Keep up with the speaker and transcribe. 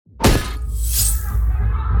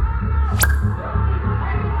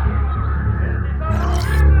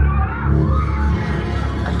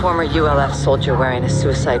former ULF soldier wearing a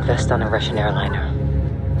suicide vest on a Russian airliner.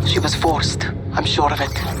 She was forced, I'm sure of it.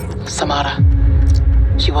 Samara.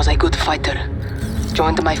 She was a good fighter.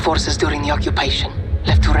 Joined my forces during the occupation.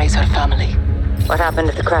 Left to raise her family. What happened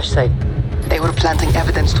at the crash site? They were planting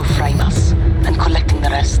evidence to frame us, and collecting the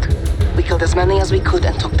rest. We killed as many as we could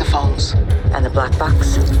and took the phones. And the black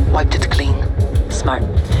box? Wiped it clean. Smart.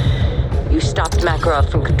 You stopped Makarov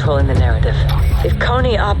from controlling the narrative. If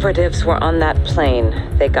Coney operatives were on that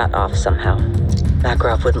plane, they got off somehow.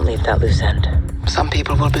 Makarov wouldn't leave that loose end. Some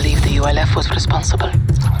people will believe the ULF was responsible.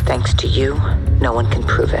 Thanks to you, no one can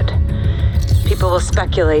prove it. People will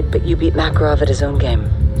speculate, but you beat Makarov at his own game.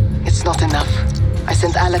 It's not enough. I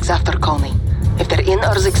sent Alex after Coney. If they're in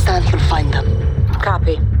Urzikstan, he'll find them.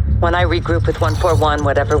 Copy. When I regroup with 141,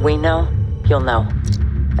 whatever we know, you'll know.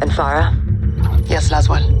 And Farah? Yes,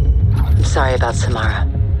 Laswell. I'm sorry about Samara.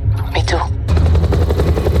 Me too.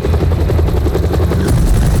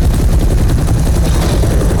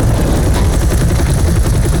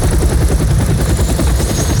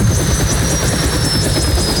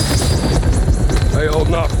 Hey,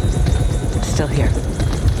 holding up. Still here.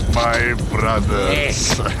 My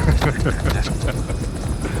brothers.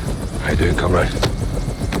 How you doing, comrade?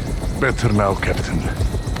 Better now, Captain.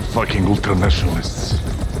 Fucking ultranationalists.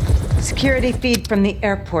 Security feed from the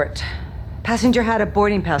airport. Passenger had a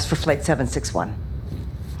boarding pass for Flight 761.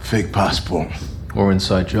 Fake passport. Or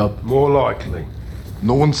inside job. More likely.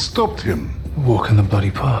 No one stopped him. Walk in the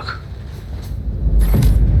bloody park.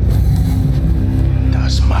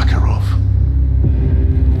 That's Makarov.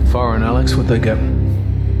 Farah and Alex, what'd they get?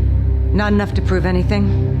 Not enough to prove anything?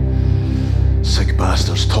 Sick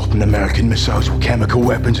bastards topping American missiles with chemical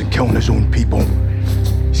weapons and killing his own people.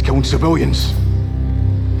 He's killing civilians.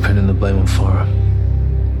 Pinning the blame on Farah.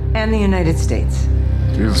 And the United States.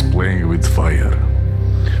 He's playing with fire.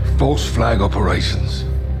 False flag operations.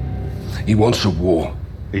 He wants a war.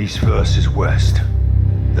 East versus West.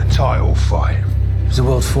 The title fight. Is the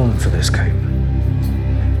world falling for this, Kate?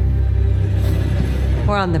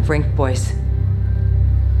 We're on the brink, boys.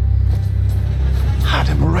 Had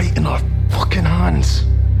him right in our fucking hands.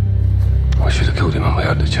 I should have killed him when we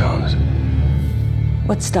had the chance.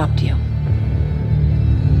 What stopped you?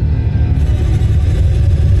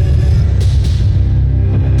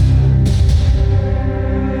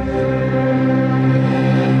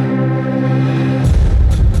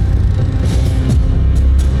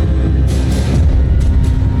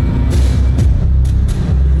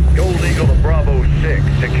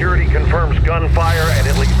 Security confirms gunfire and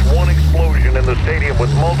at least one explosion in the stadium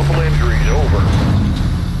with multiple injuries. Over.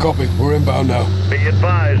 Copy. We're inbound now. Be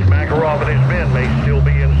advised, Makarov and his men may still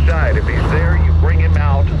be inside. If he's there, you bring him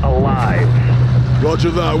out alive.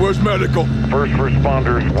 Roger that. Where's medical? First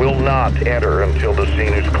responders will not enter until the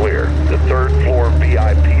scene is clear. The third floor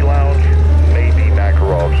VIP lounge may be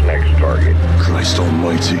Makarov's next target. Christ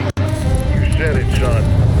almighty. You said it, son.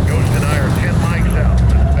 Ghost and I are 10 mics out.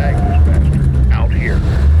 Let's bag this bastard. Out here.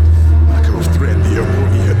 Makarov threatened the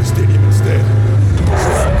airport. He had the stadium instead.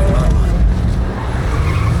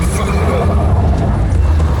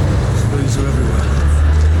 Civilians are everywhere.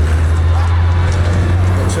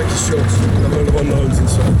 Check your shots. A load of unknowns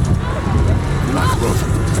inside. Makarov.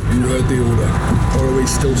 You heard the order. ROE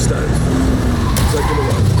still stands. Take him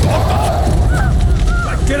away.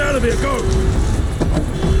 Get out of here, go!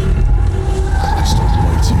 Christ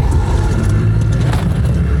almighty.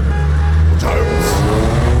 Tyrants.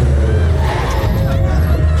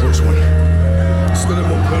 Close one. Still in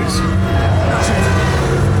one place.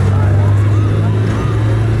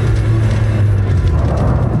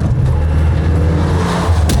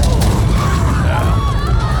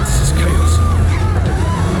 This is chaos.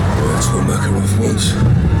 That's what Makarov wants.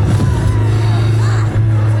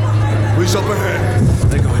 Who's up ahead?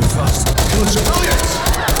 They're going fast. Kill civilians!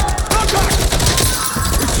 Contact!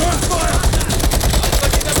 Return fire!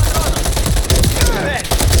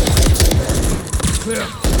 Clear.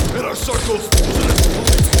 In our circles!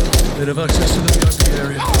 They'd have access to the VIP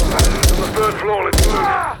area. On the third floor, let's move!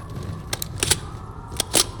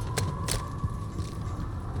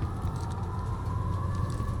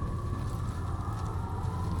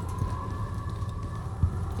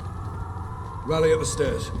 Rally at the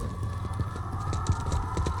stairs.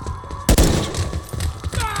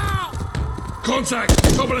 Contact!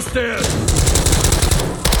 Top of the stairs!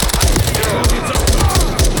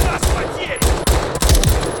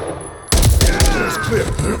 It's clear.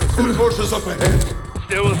 Foot horses up ahead.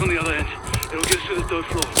 Stairwells on the other end. It'll get us to the third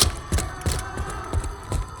floor.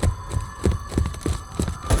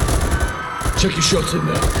 Check your shots in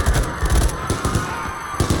there.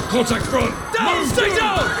 Contact front! Down! Move, Stay move.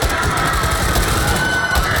 down!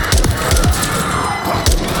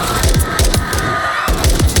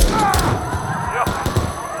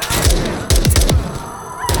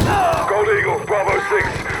 6.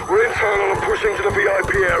 We're internal and pushing to the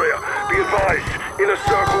VIP area. Be advised, inner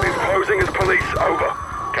circle is posing as police. Over.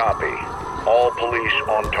 Copy. All police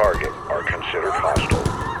on target are considered hostile.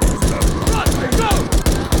 Run! Go!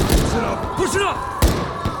 Push it up! Push it up!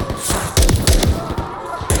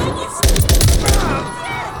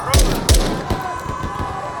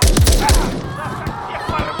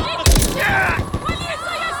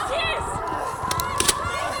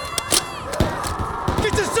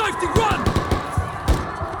 Get to safety! Run!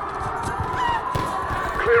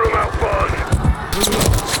 Clear them out fast.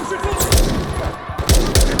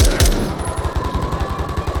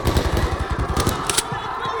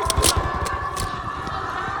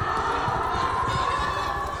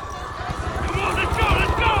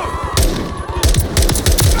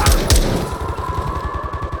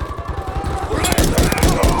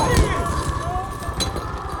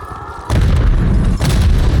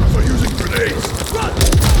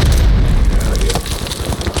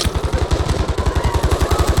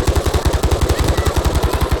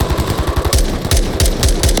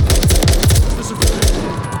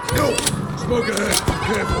 Smoke ahead.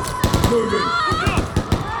 Careful. Moving.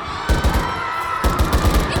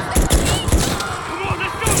 Come on,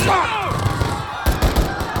 let's go! Stop!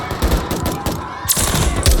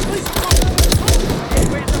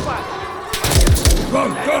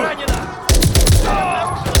 Run, go!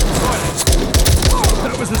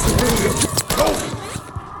 That was a civilian. Go!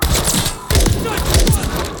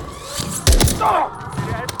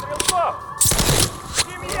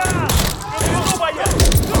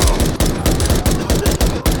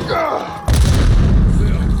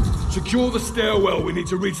 Secure the stairwell. We need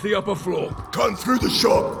to reach the upper floor. Cutting through the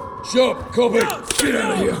shop. Shop, copy. Get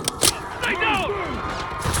out of here. Stay down!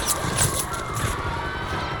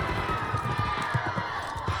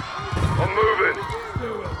 I'm moving.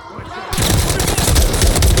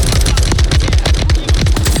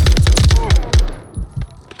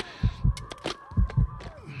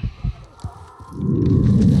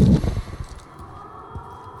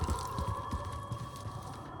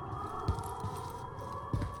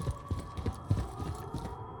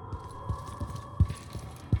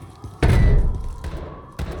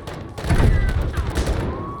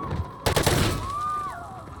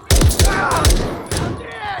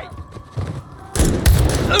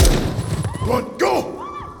 Run,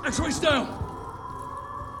 go! X-ray's down.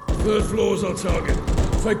 Third floor's our target.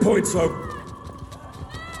 Take point, so.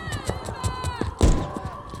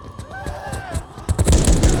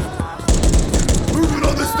 Moving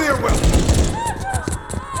on the stairwell.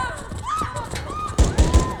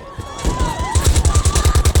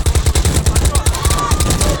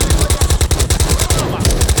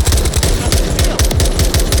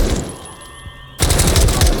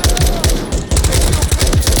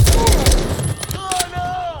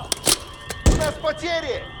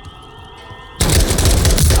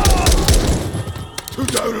 Two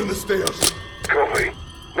down on the stairs. Copy.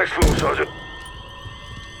 Next floor, Sergeant.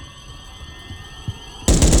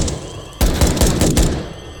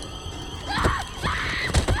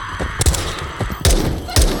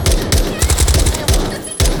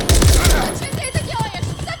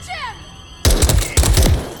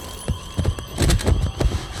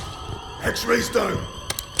 X-rays down.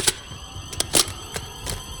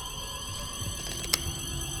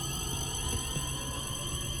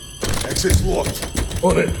 Exit's locked.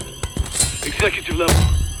 On it. Executive level.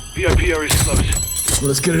 VIP area's closed. Well,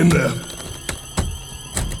 let's get in there.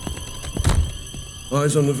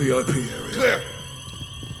 Eyes on the VIP area. Clear.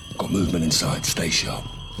 Got movement inside. Stay sharp.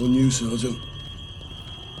 On you, Sergeant.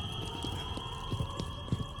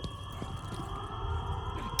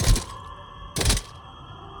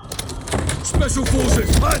 Special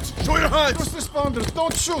Forces! Hands! Show your hands! First responders,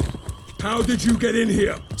 don't shoot! How did you get in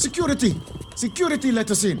here? Security! Security let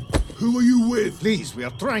us in! Who are you with? Please, we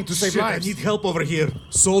are trying to save Shit, lives. I need help over here.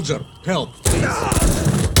 Soldier, help.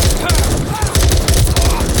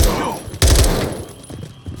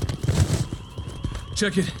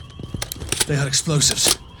 Check it. They had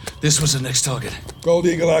explosives. This was the next target. Gold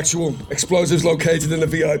Eagle actual. Explosives located in the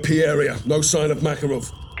VIP area. No sign of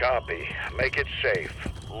Makarov. Copy. Make it safe.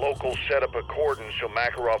 Locals set up a cordon so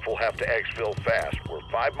Makarov will have to exfil fast. We're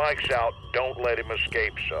 5 mics out. Don't let him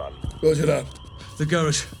escape, son. Roger that. The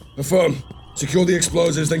garage. Affirm. Secure the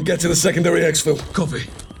explosives, then get to the secondary exfil. Copy.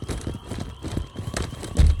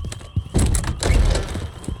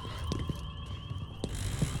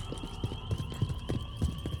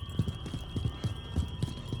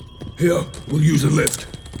 Here, we'll use a lift.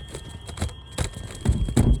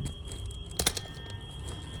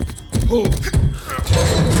 Pull.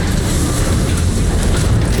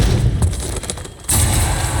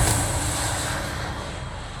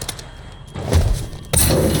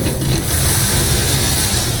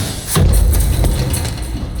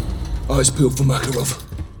 Eyes peeled for Makarov.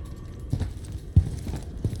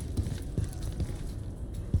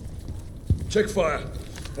 Check fire.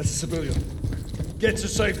 That's a civilian. Get to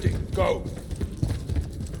safety. Go.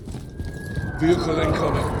 Vehicle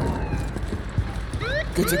incoming.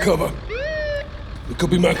 Get to cover. It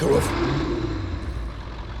could be Makarov.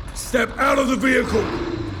 Step out of the vehicle.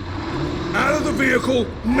 Out of the vehicle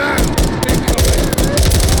now. Incoming.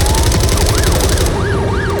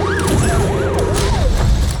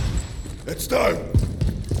 It's down.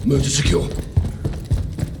 Merge is secure.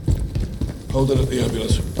 Hold it at the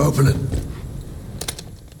ambulance. Open it.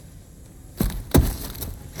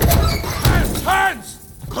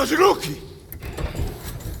 Hands! Kazuruki!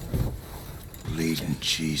 Bleeding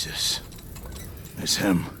Jesus. It's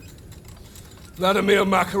him. Vladimir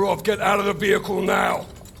Makarov, get out of the vehicle now.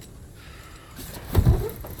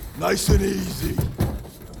 Nice and easy.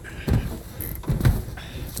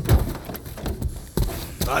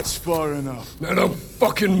 That's far enough. Now don't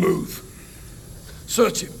fucking move.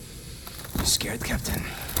 Search him. You scared, Captain?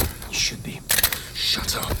 You should be.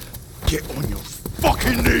 Shut up. Get on your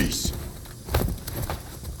fucking knees!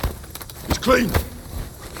 He's clean.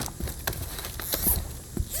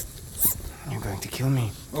 You're going to kill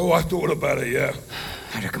me? Oh, I thought about it, yeah.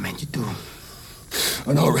 I recommend you do.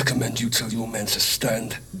 And I recommend you tell your men to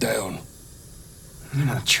stand down. You're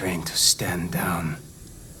not trained to stand down.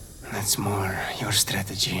 That's more your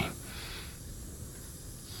strategy.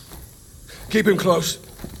 Keep him close.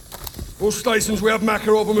 All stations, we have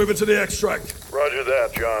Makarov. We're moving to the extract. Roger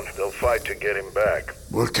that, John. They'll fight to get him back.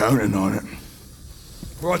 We're counting on it.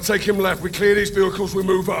 Right, take him left. We clear these vehicles, we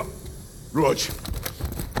move up. Rog,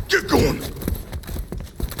 get going!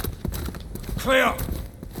 Clear!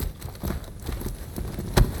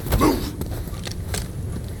 Move!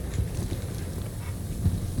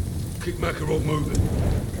 Keep Makarov moving.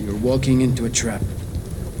 You're walking into a trap.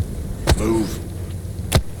 Move.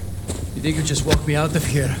 You think you'll just walk me out of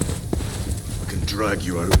here? I can drag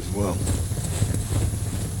you out as well.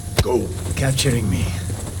 Go. Capturing me.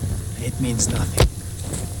 It means nothing.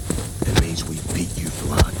 It means we beat you,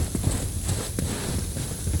 Vlad.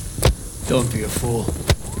 Don't be a fool.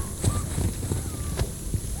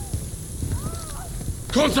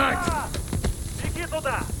 Contact!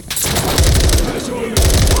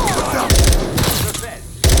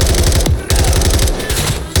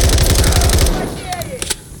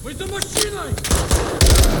 Мы за машиной!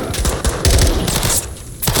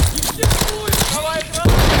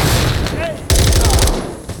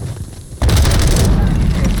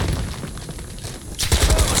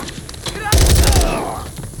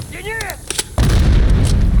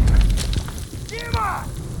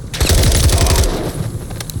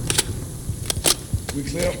 We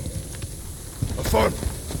clear? Affirm.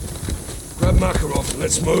 Grab Makarov and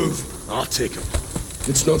let's move. I'll take him.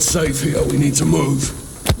 It's not safe here. We need to move.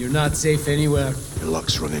 You're not safe anywhere. Your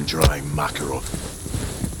luck's running dry, Makarov.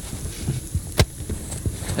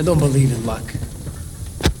 I don't believe in luck.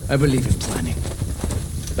 I believe in planning.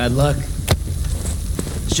 Bad luck?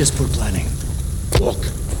 It's just poor planning. Walk.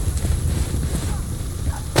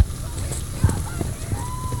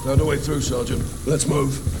 Found a way through, Sergeant. Let's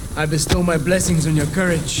move. I bestow my blessings on your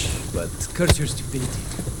courage, but curse your stupidity.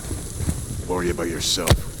 Worry about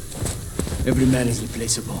yourself. Every man is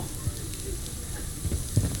replaceable.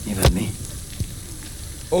 Even me.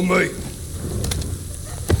 On me.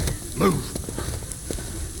 Move.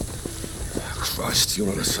 Christ, you're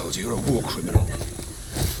not a soldier. You're a war criminal.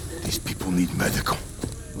 These people need medical.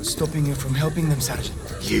 What's stopping you from helping them, Sergeant?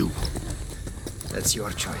 You. That's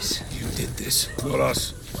your choice. You did this, not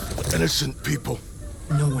us. Innocent people.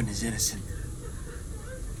 No one is innocent.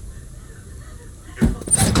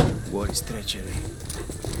 War is treachery.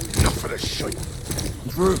 Enough of this shit.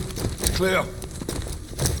 Through. Clear.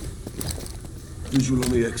 Visual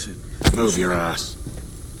on the exit. Move your ass.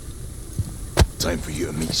 Time for you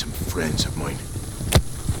to meet some friends of mine.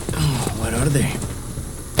 Oh, what are they?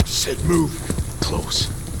 Said move. Close.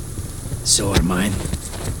 So are mine.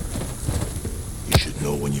 You should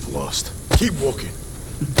know when you've lost. Keep walking.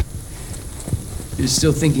 You're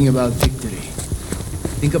still thinking about victory.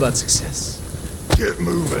 Think about success. Get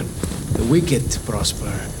moving. The wicked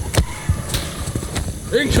prosper.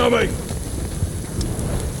 Incoming!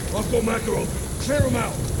 I've got Makarov. Clear him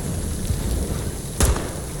out.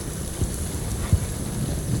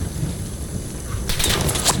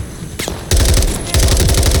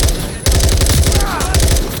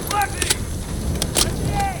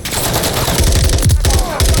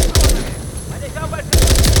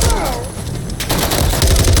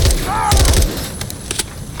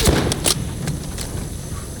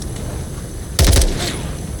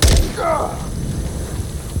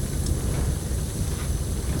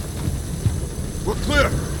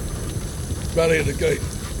 Rally at the gate.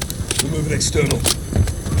 We're moving external.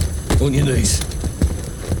 On your knees.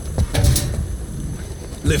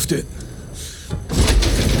 Lift it.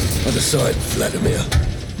 Other side, Vladimir.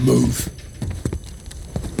 Move.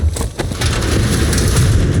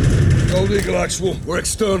 Gold Eagle Actual, we're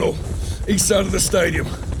external. East side of the stadium.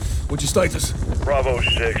 What's your status? Bravo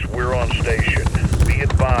 6, we're on station. Be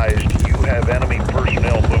advised, you have enemy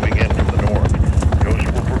personnel moving in from the north.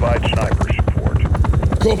 Ghost will provide sniper support.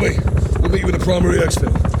 Copy. We'll meet you with the primary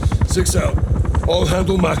exfil. 6 out. I'll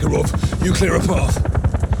handle Makarov. You clear a path.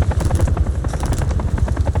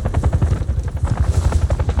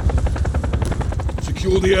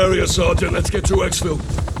 Secure the area, Sergeant. Let's get to exfil.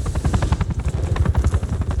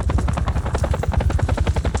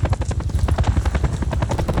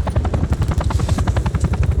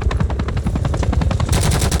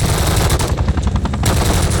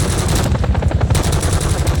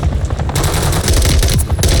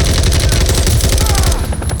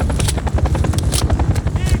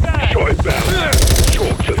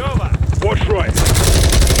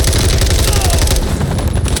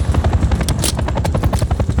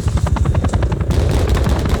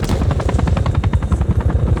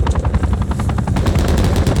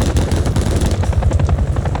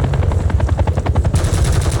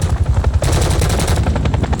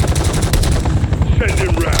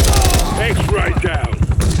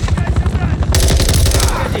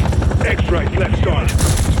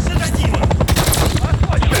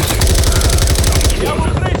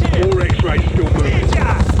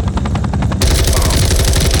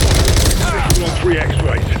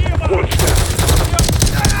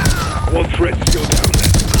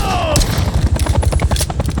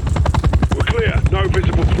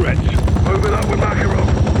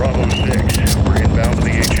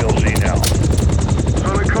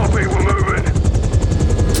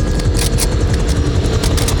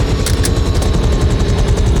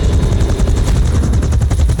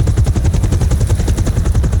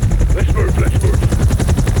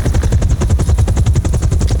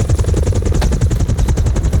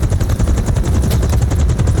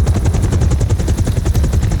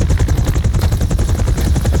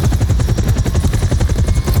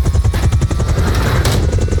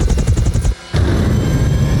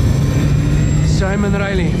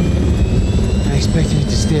 I expected you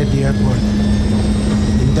to stay at the airport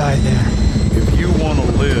and die there. If you want to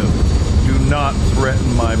live, do not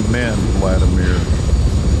threaten my men, Vladimir.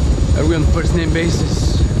 Are we on first name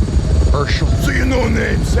basis? Herschel. So you know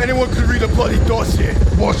names. Anyone could read a bloody dossier.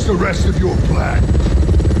 What's the rest of your plan?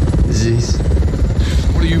 Disease.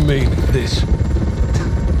 What do you mean, this?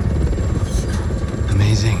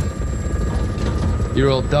 Amazing. You're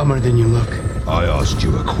all dumber than you look. I asked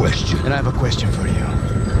you a question. And I have a question for you.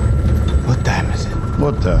 What time is it?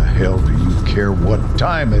 What the hell do you care what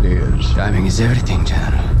time it is? Timing is everything,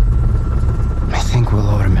 General. I think we'll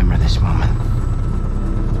all remember this moment.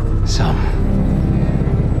 Some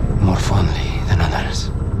more fondly than others.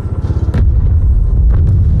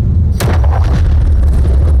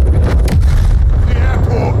 The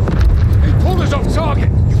airport! He pulled us off target!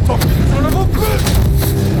 You fucking son of a bitch!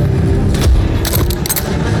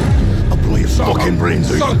 Fucking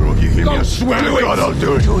brains out, you hear me? I swear to God, I'll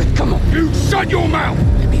do it. Do it, come on. You shut your mouth!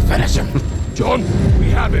 Let me finish him. John,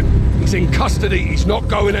 we have him. He's in custody. He's not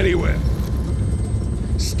going anywhere.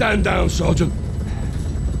 Stand down, Sergeant.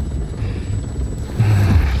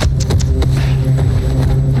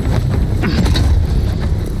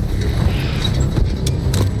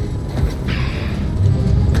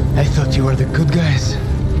 I thought you were the good guys.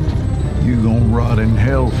 You gonna rot in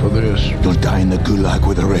hell for this. You'll die in the gulag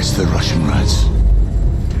with the rest of the Russian rats.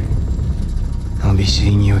 I'll be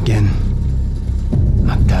seeing you again,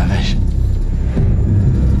 McTavish.